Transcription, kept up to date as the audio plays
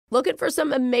Looking for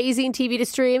some amazing TV to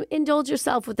stream? Indulge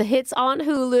yourself with the hits on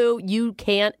Hulu you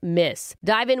can't miss.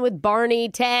 Dive in with Barney,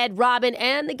 Ted, Robin,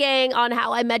 and the gang on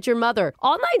How I Met Your Mother.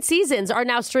 All 9 seasons are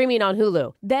now streaming on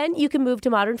Hulu. Then you can move to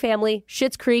Modern Family,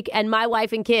 Schitt's Creek, and My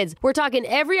Wife and Kids. We're talking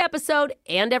every episode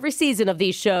and every season of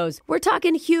these shows. We're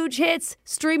talking huge hits,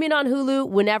 streaming on Hulu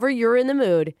whenever you're in the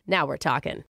mood. Now we're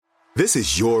talking. This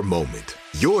is your moment,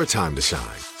 your time to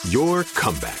shine, your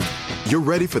comeback. You're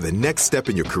ready for the next step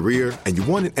in your career, and you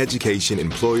want an education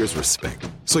employers respect.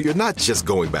 So you're not just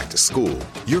going back to school,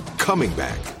 you're coming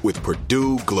back with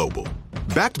Purdue Global.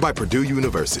 Backed by Purdue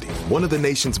University, one of the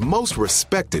nation's most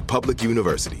respected public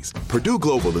universities, Purdue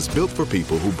Global is built for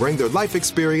people who bring their life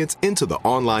experience into the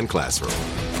online classroom.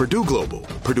 Purdue Global,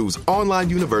 Purdue's online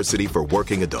university for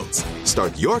working adults.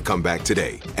 Start your comeback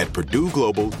today at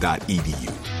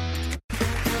purdueglobal.edu.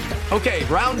 Okay,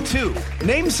 round 2.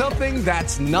 Name something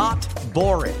that's not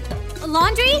boring. A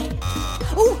laundry?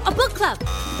 Ooh, a book club.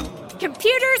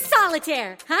 Computer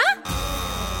solitaire, huh?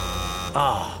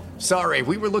 Ah, sorry,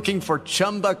 we were looking for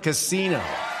Chumba Casino.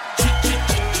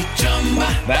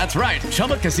 That's right,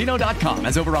 ChumbaCasino.com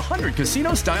has over 100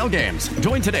 casino-style games.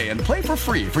 Join today and play for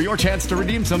free for your chance to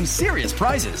redeem some serious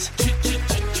prizes.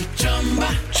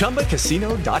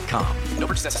 ChumbaCasino.com. No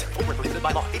purchase necessary. Void where prohibited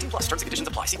by law. 18+. Terms and conditions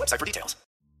apply. See website for details.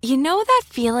 You know that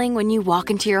feeling when you walk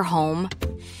into your home,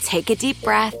 take a deep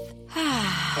breath,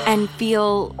 and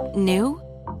feel new?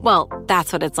 Well,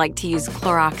 that's what it's like to use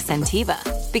Clorox Scentiva.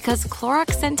 Because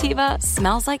Clorox Scentiva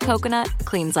smells like coconut,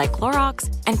 cleans like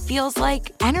Clorox, and feels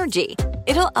like energy.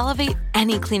 It'll elevate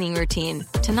any cleaning routine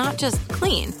to not just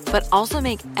clean, but also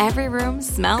make every room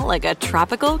smell like a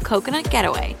tropical coconut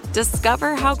getaway.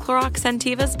 Discover how Clorox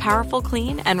Scentiva's powerful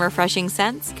clean and refreshing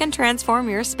scents can transform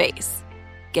your space.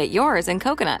 Get yours in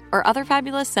coconut or other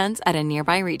fabulous scents at a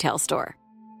nearby retail store.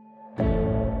 Hey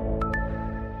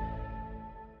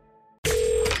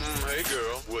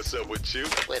girl, what's up with you?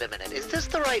 Wait a minute, is this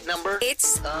the right number?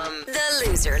 It's the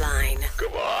loser line.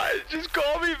 Come on, just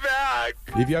call me back.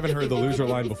 If you haven't heard the loser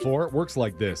line before, it works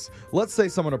like this. Let's say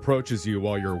someone approaches you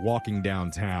while you're walking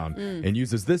downtown and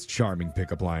uses this charming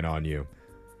pickup line on you.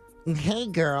 Hey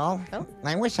girl,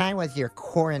 I wish I was your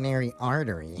coronary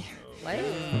artery. What?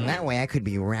 That way I could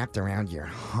be wrapped around your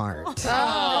heart.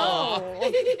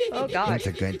 Oh God. That's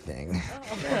a good thing.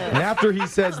 And after he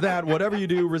says that, whatever you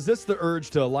do, resist the urge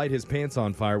to light his pants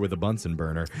on fire with a Bunsen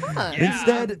burner.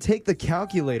 Instead, take the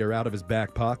calculator out of his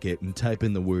back pocket and type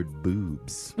in the word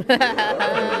boobs.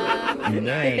 And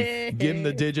then give him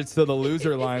the digits to the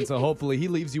loser line, so hopefully he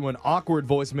leaves you an awkward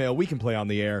voicemail we can play on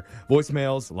the air.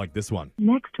 Voicemails like this one.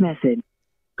 Next message.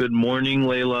 Good morning,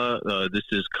 Layla. This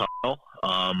is Kyle.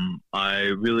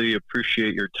 I really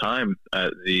appreciate your time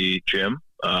at the gym.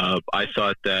 I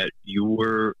thought that you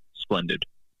were splendid.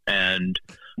 And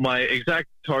my exact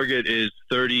target is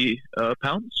 30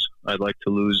 pounds. I'd like to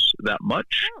lose that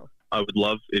much. I would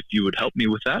love if you would help me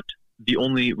with that. The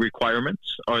only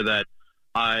requirements are that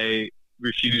I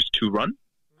refuse to run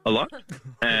a lot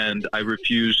and I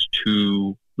refuse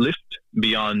to lift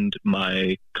beyond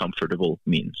my comfortable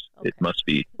means. Okay. It must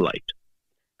be light.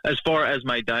 As far as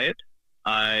my diet,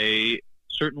 I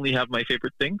certainly have my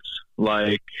favorite things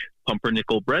like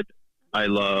pumpernickel bread. I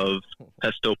love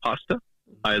pesto pasta.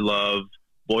 I love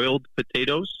boiled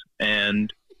potatoes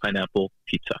and pineapple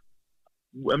pizza.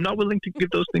 I'm not willing to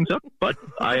give those things up, but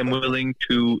I am willing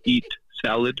to eat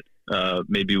salad,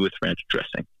 maybe with ranch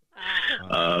dressing.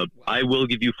 I will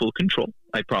give you full control,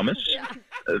 I promise.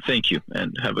 Thank you,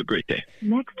 and have a great day.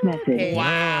 Next message.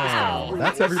 Wow.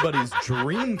 That's everybody's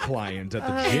dream client at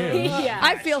the gym. Yeah.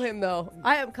 I feel him, though.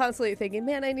 I am constantly thinking,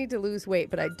 man, I need to lose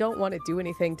weight, but I don't want to do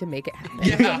anything to make it happen.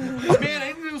 Yeah. Oh, man, I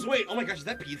need to lose weight. Oh, my gosh, is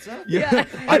that pizza? Yeah.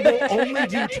 I will only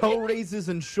do toe raises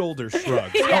and shoulder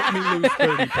shrugs. Help me lose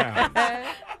 30 pounds.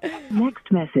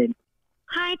 Next message.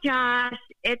 Hi, Josh.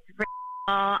 It's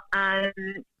Rachel.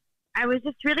 I was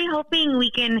just really hoping we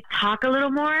can talk a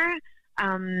little more.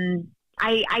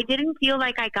 I didn't feel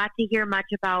like I got to hear much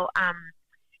about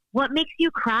what makes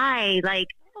you cry, like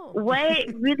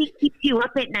what really keeps you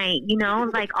up at night, you know,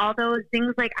 like all those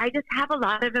things. Like I just have a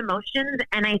lot of emotions,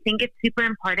 and I think it's super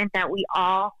important that we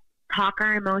all talk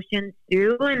our emotions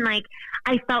through. And like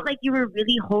I felt like you were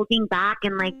really holding back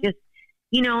and like just,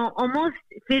 you know, almost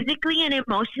physically and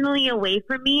emotionally away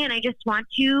from me. And I just want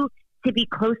you to be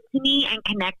close to me and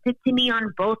connected to me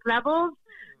on both levels.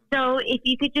 So if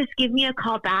you could just give me a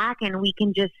call back and we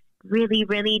can just really,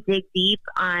 really dig deep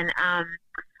on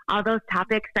all those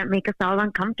topics that make us all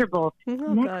uncomfortable.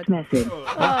 Next message.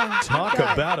 Talk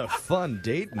about a fun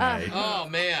date night. Oh,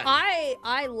 man.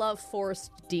 I love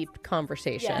forced deep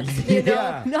conversations. Yes. You know,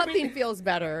 Yeah. Nothing feels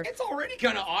better. It's already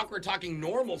kind of awkward talking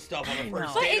normal stuff on the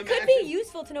first But date. it could be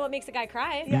useful to know what makes a guy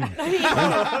cry. Yeah.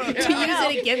 To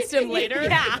use it against him later.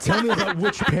 Yeah. Tell me about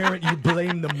which parent you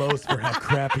blame the most for how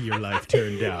crappy your life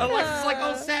turned out. Alexa's like,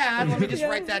 oh, sad. Let me just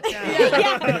write that down.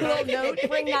 Yeah. Little note,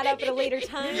 bring that up at a later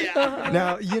time.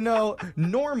 Now,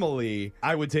 normally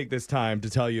I would take this time to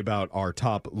tell you about our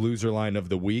top loser line of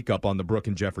the week up on the Brooke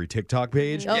and Jeffrey TikTok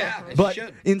page. Yeah, But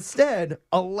should. instead,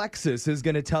 Alexis is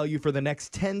going to tell you for the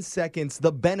next 10 seconds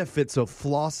the benefits of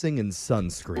flossing and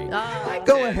sunscreen.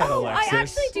 Go ahead, Alexis. I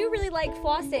actually do really like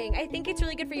flossing. I think it's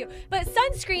really good for you. But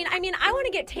sunscreen, I mean, I want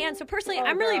to get tan, so personally,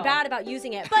 I'm really bad about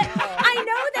using it. But I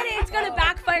know that it's going to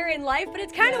backfire in life, but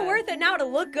it's kind of worth it now to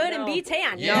look good and be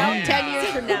tan. You know? Yeah. 10 years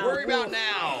from now. Worry about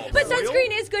now. But sunscreen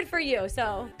is good for you,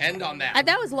 so. End on that. And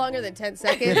that was longer than 10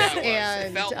 seconds. Yeah, it was. It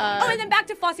and felt Oh, and then back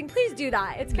to flossing. Please do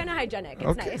that. It's kind of hygienic. It's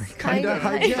Okay, nice. kind of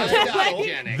Kinda hygienic.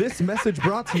 hygienic. This message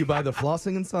brought to you by the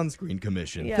Flossing and Sunscreen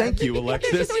Commission. Yeah. Thank you, There's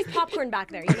Alexis. just always popcorn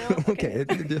back there, you know? Okay,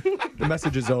 the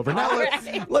message is over. Now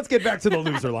let's get back to the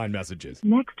loser line messages.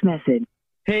 Next message.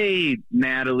 Hey,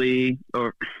 Natalie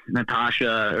or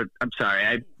Natasha. Or, I'm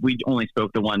sorry, we only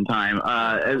spoke the one time.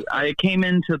 I came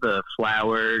into the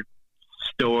flower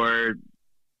store,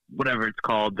 whatever it's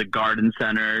called, the garden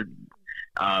center.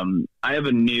 I have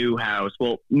a new house.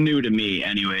 Well, new to me,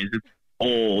 anyways. It's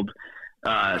old.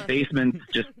 Basement's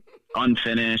just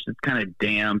unfinished. It's kind of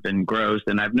damp and gross.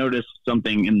 And I've noticed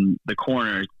something in the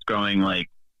corners growing like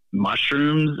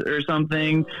mushrooms or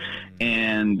something.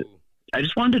 And I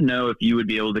just wanted to know if you would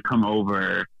be able to come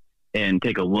over and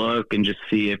take a look and just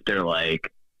see if they're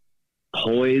like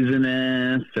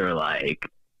poisonous or like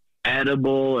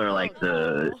edible or like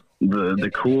the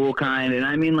cool kind. And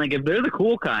I mean, like, if they're the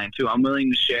cool kind too, I'm willing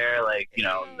to share, like, you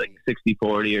know, like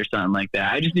 60-40 or something like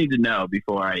that. I just need to know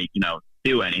before I,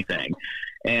 do anything.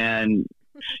 And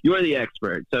you're the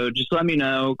expert, so just let me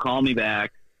know. Call me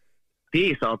back.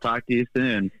 Peace. I'll talk to you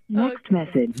soon. Next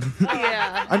message.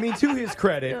 Yeah. I mean, to his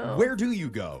credit, where do you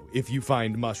go if you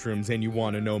find mushrooms and you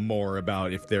want to know more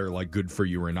about if they're like good for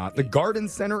you or not? The garden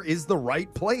center is the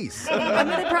right place. I'm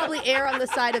going to probably err on the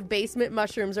side of basement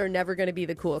mushrooms are never going to be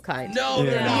the cool kind. No,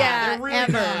 they're not. Yeah, They're really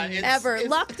ever. not. Ever.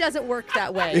 Luck doesn't work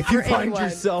that way. If you for find anyone.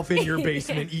 yourself in your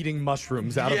basement eating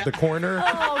mushrooms out of the corner,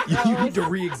 you need to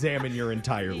re-examine your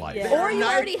entire life. Or you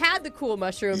already had the cool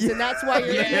mushrooms, and that's why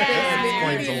you're in the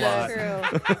basement Explains eating a lot. them.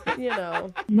 You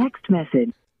know. Next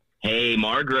message. Hey,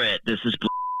 Margaret, this is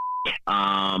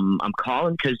I'm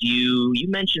calling because you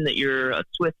mentioned that you're a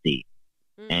Swiftie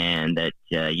and that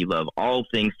you love all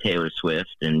things Taylor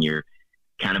Swift, and you're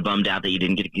kind of bummed out that you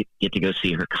didn't get to go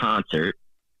see her concert.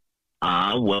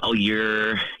 Well,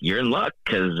 you're in luck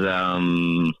because I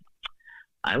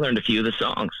learned a few of the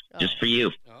songs just for you.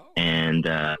 And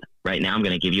right now I'm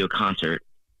going to give you a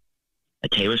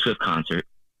Taylor Swift concert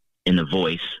in the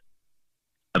voice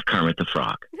of Kermit the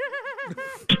Frog.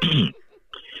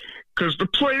 Cause the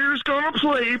player's gonna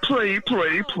play. The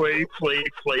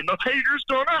hater's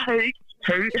gonna hate.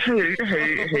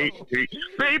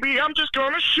 Baby, I'm just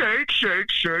gonna shake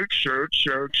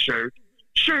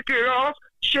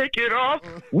it off.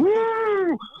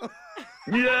 Woo!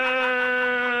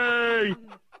 Yay!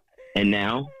 And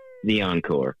now, the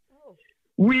encore.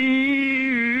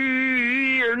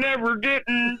 We are never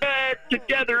getting back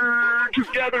together.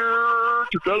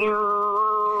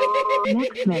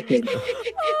 Next message.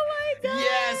 Oh my God.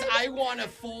 Yes, I want a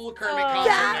full Kermit concert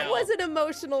That now. was an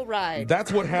emotional ride.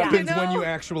 That's what happens You know? when you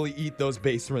actually eat those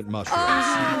basement mushrooms.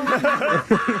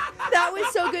 That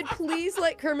was so good. Please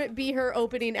let Kermit be her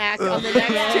opening act on the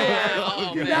next tour.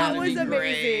 Oh, man, That was that'd be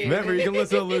great. amazing. Remember, you can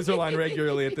listen to Loser Line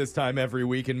regularly at this time every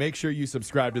week, and make sure you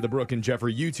subscribe to the Brooke and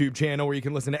Jeffrey YouTube channel where you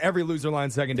can listen to every Loser Line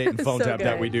second date and phone So tap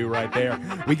that good. we do right there.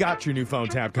 We got your new phone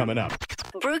tap coming up.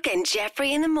 Brooke and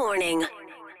Jeffrey in the morning.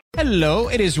 Hello,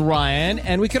 it is Ryan,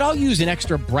 and we could all use an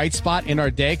extra bright spot in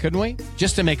our day, couldn't we?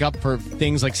 Just to make up for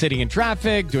things like sitting in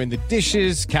traffic, doing the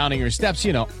dishes, counting your steps,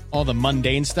 all the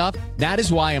mundane stuff. That is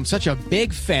why I'm such a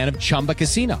big fan of Chumba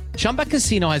Casino. Chumba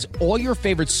Casino has all your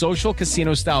favorite social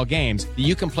casino-style games that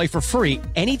you can play for free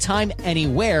anytime,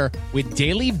 anywhere with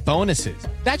daily bonuses.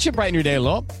 That should brighten your day a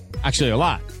little. Actually, a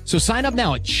lot. So sign up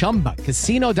now at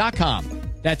ChumbaCasino.com.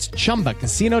 That's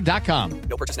ChumbaCasino.com.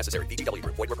 No purchase necessary. VGW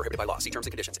Group. Void where prohibited by law. See terms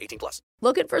and conditions. 18+.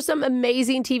 Looking for some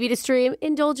amazing TV to stream?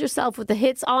 Indulge yourself with the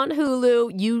hits on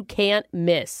Hulu you can't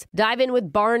miss. Dive in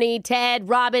with Barney, Ted,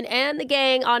 Robin, and the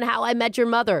gang on How I Met Your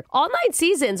Mother. All 9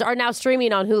 seasons are now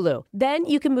streaming on Hulu. Then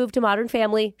you can move to Modern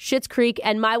Family, Schitt's Creek,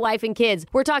 and My Wife and Kids.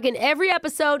 We're talking every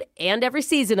episode and every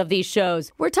season of these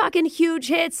shows. We're talking huge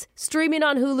hits, streaming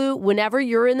on Hulu whenever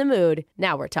you're in the mood.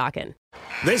 Now we're talking.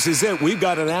 This is it. We've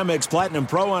got an Amex Platinum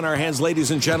Pro on our hands,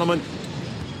 ladies and gentlemen.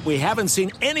 We haven't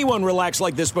seen anyone relax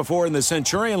like this before in the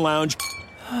Centurion Lounge.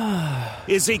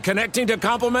 Is he connecting to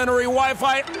complimentary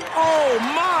Wi-Fi? Oh,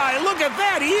 my! Look at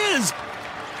that! He is!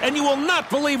 And you will not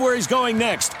believe where he's going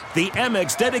next. The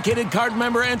Amex dedicated card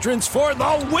member entrance for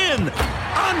the win!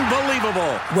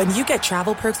 Unbelievable! When you get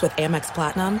travel perks with Amex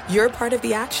Platinum, you're part of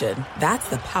the action. That's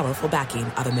the powerful backing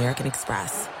of American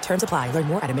Express. Terms apply. Learn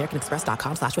more at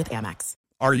americanexpress.com/withAmex.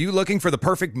 Are you looking for the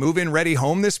perfect move-in ready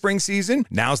home this spring season?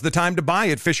 Now's the time to buy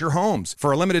at Fisher Homes.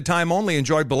 For a limited time only,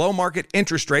 enjoy below-market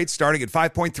interest rates starting at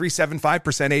 5.375%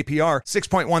 APR,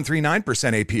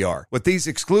 6.139% APR. With these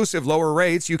exclusive lower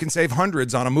rates, you can save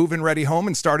hundreds on a move-in ready home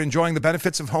and start enjoying the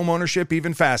benefits of homeownership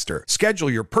even faster.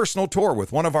 Schedule your personal tour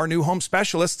with one of our new home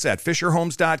specialists at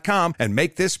FisherHomes.com and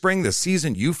make this spring the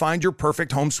season you find your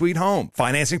perfect home sweet home.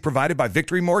 Financing provided by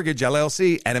Victory Mortgage,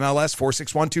 LLC, NMLS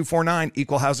 461249,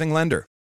 Equal Housing Lender.